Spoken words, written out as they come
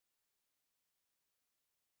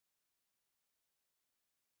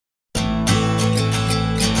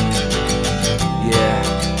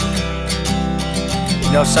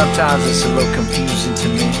know, sometimes it's a little confusing to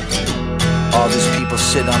me. All these people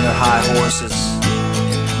sitting on their high horses,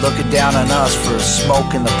 looking down on us for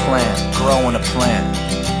smoking the plant, growing a plant.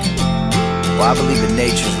 Well, I believe in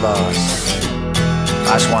nature's laws.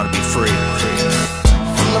 I just want to be free.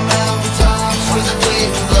 From the mountaintops where the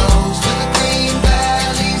wind blows to the green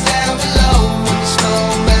valleys down below, where the snow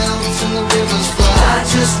melts and the rivers flow. I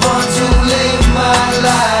just want to live my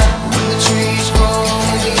life when the trees grow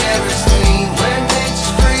and the air is clean, where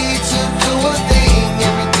nature's free to do a thing.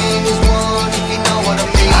 Everything is one if you know what I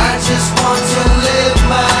mean. I just want to live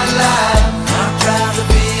my life. I'm proud to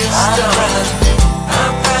be a star.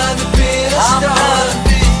 I'm proud to be a star.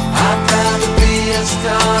 I'm proud to be a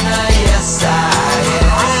star. Yes,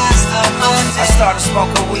 I started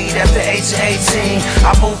smoking weed at the age of 18.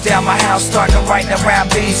 I moved out my house, started writing around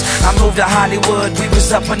beats. I moved to Hollywood, we was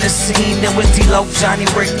up in the scene. There was D-Lo, Johnny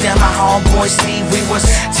Rick, then my homeboy Steve. We was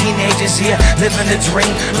teenagers here, living the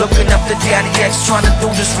dream, looking up to Daddy X, trying to do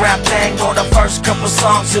this rap thing. Wrote the first couple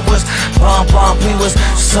songs, it was bump bump. We was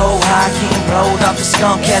so high, getting blowed off the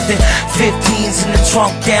skunk. Had the 15s in the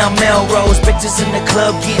trunk down Melrose. Bitches in the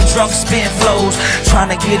club, getting drunk, spin flows. Trying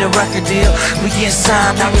to get a record deal, we getting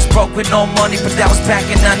signed. I was broke with no money, but that was back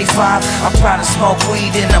in 95. I'm proud to smoke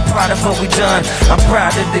weed and I'm proud of what we done. I'm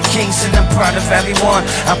proud of the Kings and I'm proud of everyone.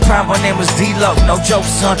 I'm proud my name was D-Lo, no joke,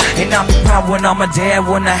 son. And I'm proud when I'm a dad,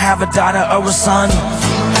 when I have a daughter or a son. From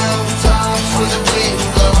the mountaintops where the wind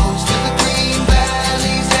blows to the green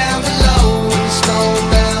valleys down below, where the snow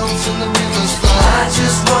melts and the rivers flow. I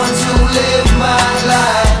just want to live my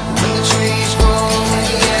life when the trees grow and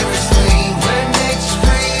the air is clean, where nature's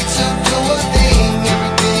free to do a thing.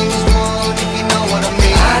 Everything is one if you know what I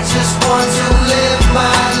mean. I just want to live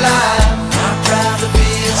my life. I'm proud to be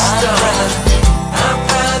a star. I'm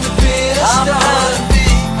proud to be a star.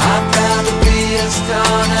 I'm proud to be a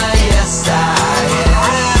star. Yes, I am.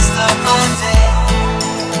 Rest of my day.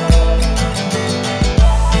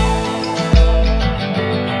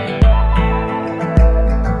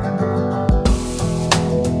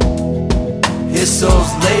 It's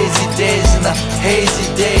those lazy days and the hazy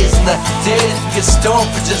days and the days we get stoned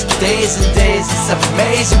for just days and days. It's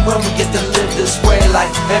amazing when we get to live this way, like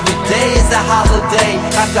every day is a holiday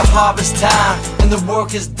after harvest time and the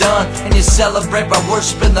work is done, and you celebrate by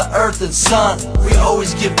worshiping the earth and sun. We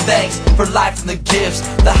always give thanks for life and the gifts.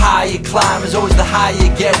 The higher you climb is always the higher you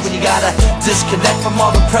get, when you gotta disconnect from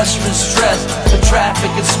all the pressure and stress, the traffic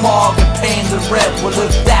and smog and pain, the red. Well,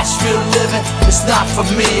 if that's real living, it's not for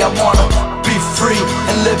me. I wanna be free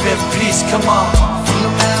and live in peace, come on. From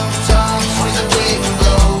the mountaintops where the wind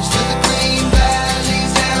blows to the green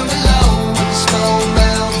valleys down below, where the snow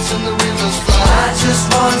melts and the rivers flow. I just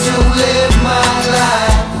want to live my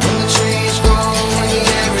life when the trees grow and the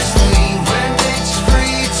air is clean, where nature's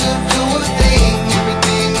free to do a thing.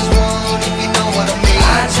 Everything is one if you know what I mean.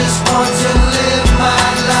 I just want to live my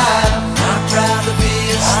life. I'm proud to be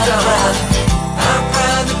a star. I'm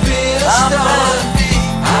proud to be a star.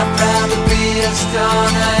 I'm proud to be a star,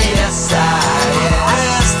 yes I am.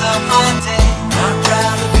 Rest of my day. I'm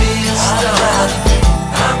proud to be a star.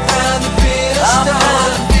 I'm proud to be a star.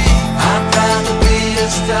 I'm proud to be a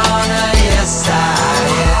star, yes I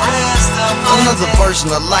am. Rest of my day. Another version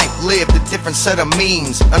of life lived, a different set of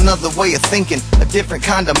means, another way of thinking, a different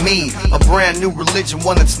kind of me. A brand new religion,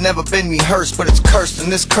 one that's never been rehearsed, but it's cursed,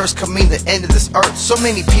 and this curse could mean the end of this earth. So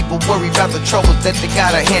many people worry about the troubles that they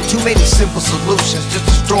got at hand. Too many simple solutions, just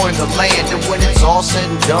destroying the land. And when it's all said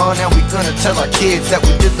and done, how we gonna tell our kids that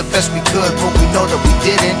we did the best we could, but we know that we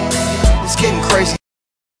didn't? It's getting crazy.